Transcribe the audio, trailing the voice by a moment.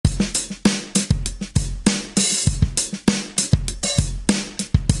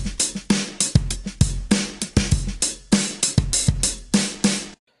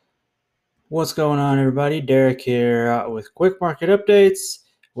What's going on, everybody? Derek here with quick market updates.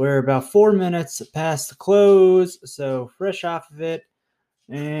 We're about 4 minutes past the close, so fresh off of it,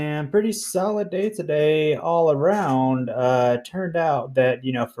 and pretty solid day today all around. Turned out that,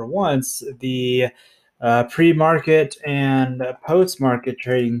 for once, the pre-market and post-market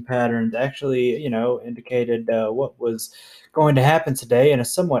trading patterns actually, indicated what was going to happen today in a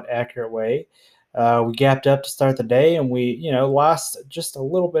somewhat accurate way. We gapped up to start the day, and we, lost just a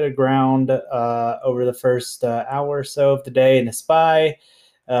little bit of ground over the first hour or so of the day in the SPY.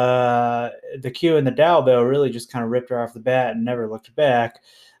 The Q and the Dow, though, really just kind of ripped her off the bat and never looked back.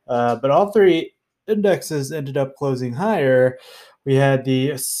 But all three indexes ended up closing higher. We had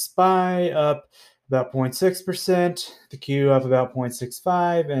the SPY up about 0.6%, the Q up about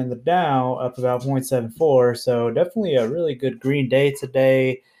 0.65, and the Dow up about 0.74. So definitely a really good green day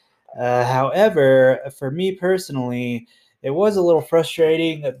today. However, for me personally, it was a little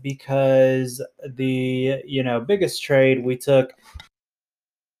frustrating because the biggest trade we took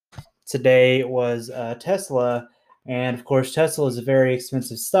today was Tesla, and of course Tesla is a very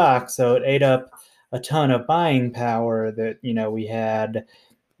expensive stock, so it ate up a ton of buying power that we had,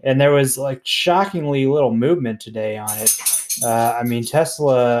 and there was like shockingly little movement today on it. I mean,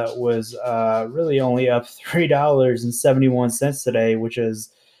 Tesla was really only up $3.71 today, which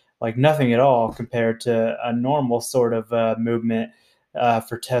is like nothing at all compared to a normal sort of movement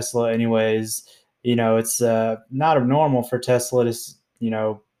for Tesla. Anyways, it's not abnormal for Tesla to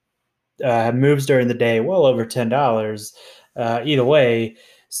moves during the day well over $10 either way.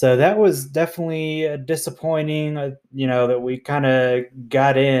 So that was definitely disappointing, that we kind of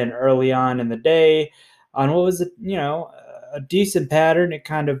got in early on in the day on what was, a decent pattern. It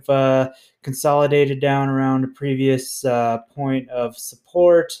kind of consolidated down around a previous point of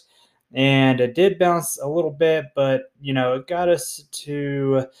support. And it did bounce a little bit, but, it got us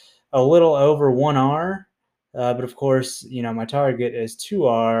to a little over 1R. But of course, my target is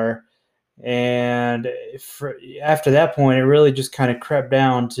 2R, and after that point, it really just kind of crept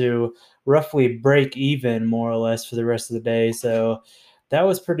down to roughly break even, more or less, for the rest of the day. So that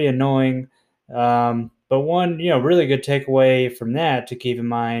was pretty annoying. But one, really good takeaway from that to keep in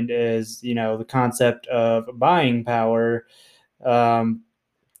mind is, the concept of buying power, um,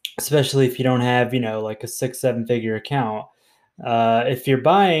 especially if you don't have, like a 6, 7 figure account. If you're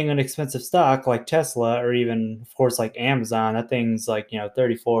buying an expensive stock like Tesla, or even, of course, like Amazon, that thing's like,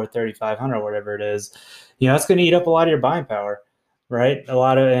 34, 3,500, whatever it is, it's going to eat up a lot of your buying power, right?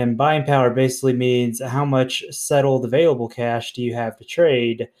 And buying power basically means how much settled available cash do you have to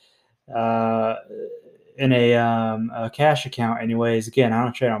trade uh, in a cash account. Anyways, again, I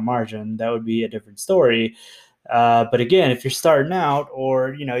don't trade on margin. That would be a different story. But again, if you're starting out,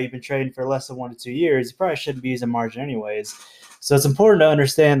 or you've been trading for less than 1 to 2 years, you probably shouldn't be using margin anyways. So it's important to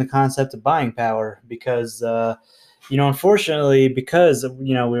understand the concept of buying power because, unfortunately, because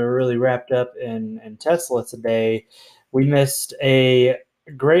we were really wrapped up in Tesla today, we missed a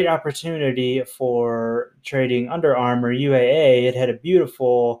great opportunity for trading Under Armour UAA. It had a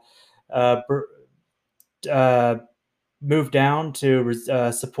beautiful uh, uh, moved down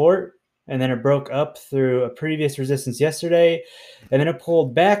to support, and then it broke up through a previous resistance yesterday, and then it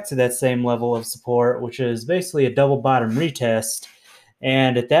pulled back to that same level of support, which is basically a double bottom retest.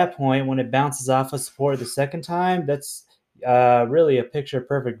 And at that point, when it bounces off of support the second time, that's really a picture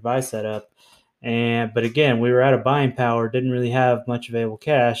perfect buy setup. But again, we were out of buying power, didn't really have much available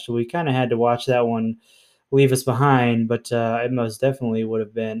cash, so we kind of had to watch that one leave us behind. But it most definitely would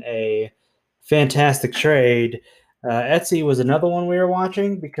have been a fantastic trade. Etsy was another one we were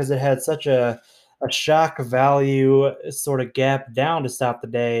watching because it had such a shock value sort of gap down to stop the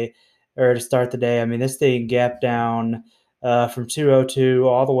day, or to start the day. I mean, this thing gapped down from 202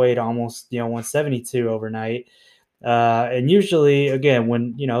 all the way to almost 172 overnight. And usually, again,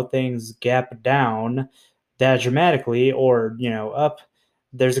 when things gap down that dramatically, or up,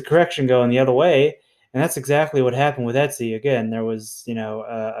 there's a correction going the other way, and that's exactly what happened with Etsy. Again, there was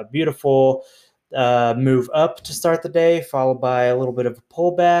a beautiful move up to start the day, followed by a little bit of a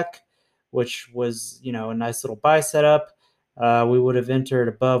pullback, which was a nice little buy setup. We would have entered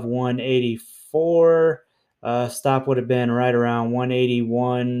above 184. Stop would have been right around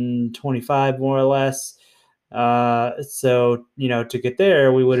 181.25, more or less. So to get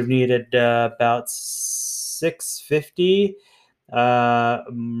there, we would have needed about 650,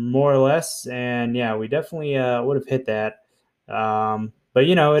 more or less, and yeah, we definitely would have hit that. But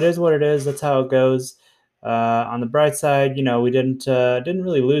it is what it is. That's how it goes. On the bright side, we didn't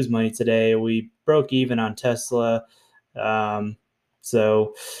really lose money today. We broke even on Tesla. Um,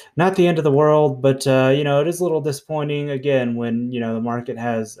 So, not the end of the world, but it is a little disappointing again when the market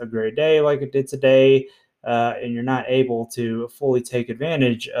has a great day like it did today, and you're not able to fully take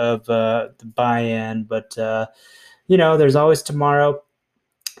advantage of the buy-in. But there's always tomorrow.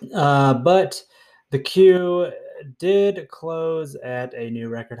 But the Q did close at a new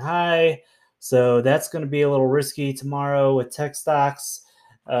record high, so that's going to be a little risky tomorrow with tech stocks.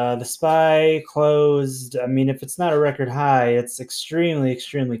 The SPY closed. I mean, if it's not a record high, it's extremely,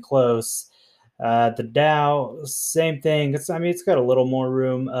 extremely close. The Dow, same thing. It's got a little more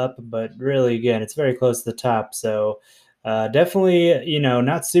room up, but really, again, it's very close to the top. So, definitely,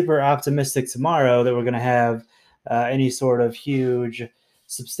 not super optimistic tomorrow that we're going to have any sort of huge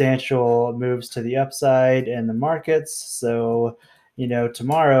substantial moves to the upside in the markets. So,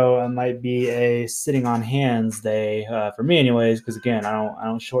 tomorrow might be a sitting on hands day for me, anyways. Because again, I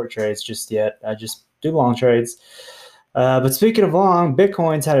don't short trades just yet. I just do long trades. But speaking of long,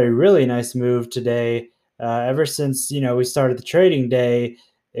 Bitcoin's had a really nice move today. Ever since we started the trading day,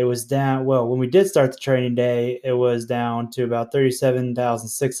 it was down. Well, when we did start the trading day, it was down to about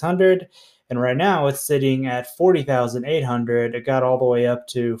 37,600. And right now it's sitting at 40,800. It got all the way up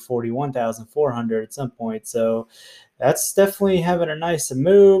to 41,400 at some point. So that's definitely having a nice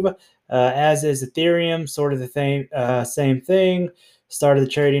move, as is Ethereum, sort of the same thing. Start of the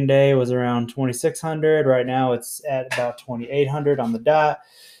trading day was around 2,600. Right now it's at about 2,800 on the dot.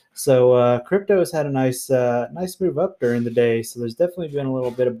 So crypto has had a nice move up during the day. So there's definitely been a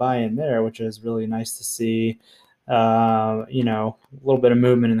little bit of buy-in there, which is really nice to see. A little bit of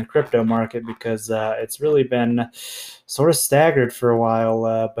movement in the crypto market because it's really been sort of staggered for a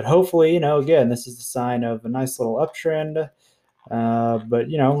while. But hopefully, again, this is the sign of a nice little uptrend. But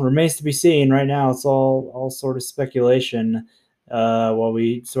remains to be seen. Right now, it's all sort of speculation while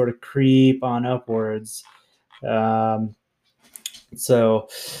we sort of creep on upwards. So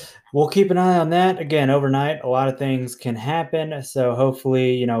we'll keep an eye on that. Again, overnight, a lot of things can happen. So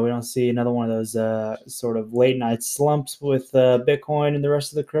hopefully, we don't see another one of those sort of late night slumps with Bitcoin and the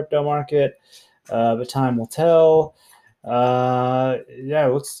rest of the crypto market. But time will tell. Yeah,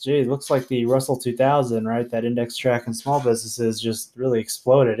 it looks like the Russell 2000, right? That index tracking small businesses just really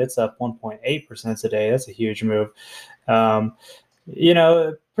exploded. It's up 1.8% today. That's a huge move. Um,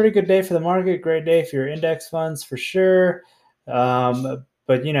 Pretty good day for the market. Great day for your index funds for sure.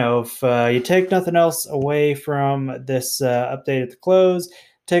 But if you take nothing else away from this update at the close,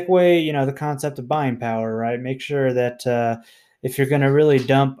 take away the concept of buying power, right? Make sure that if you're going to really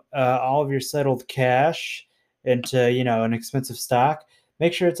dump all of your settled cash into an expensive stock,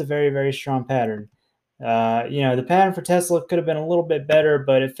 make sure it's a very, very strong pattern. The pattern for Tesla could have been a little bit better,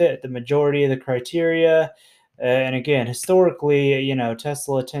 but it fit the majority of the criteria. And again, historically,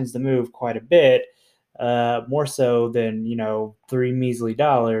 Tesla tends to move quite a bit, more so than $3 measly.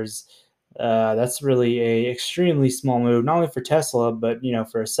 That's really a extremely small move, not only for Tesla, but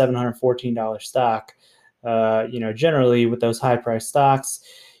for a $714 stock. Generally with those high price stocks,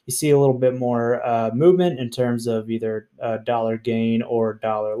 you see a little bit more movement in terms of either dollar gain or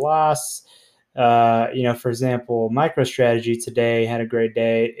dollar loss. For example, MicroStrategy today had a great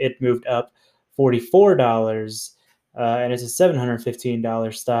day. It moved up $44, and it's a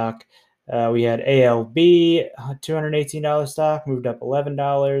 $715 stock. We had ALB, $218 stock, moved up $11.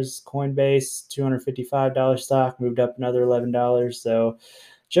 Coinbase, $255 stock, moved up another $11. So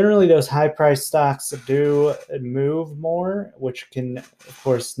generally those high price stocks do move more, which can, of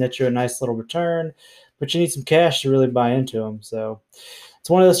course, net you a nice little return, but you need some cash to really buy into them. So it's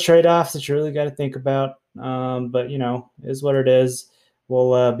one of those trade-offs that you really got to think about. But is what it is.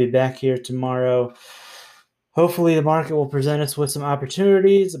 We'll be back here tomorrow. Hopefully the market will present us with some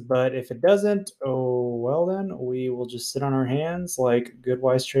opportunities, but if it doesn't, oh well, then we will just sit on our hands like good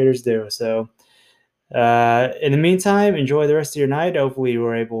wise traders do. So in the meantime, enjoy the rest of your night. Hopefully you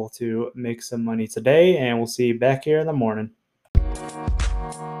were able to make some money today, and we'll see you back here in the morning.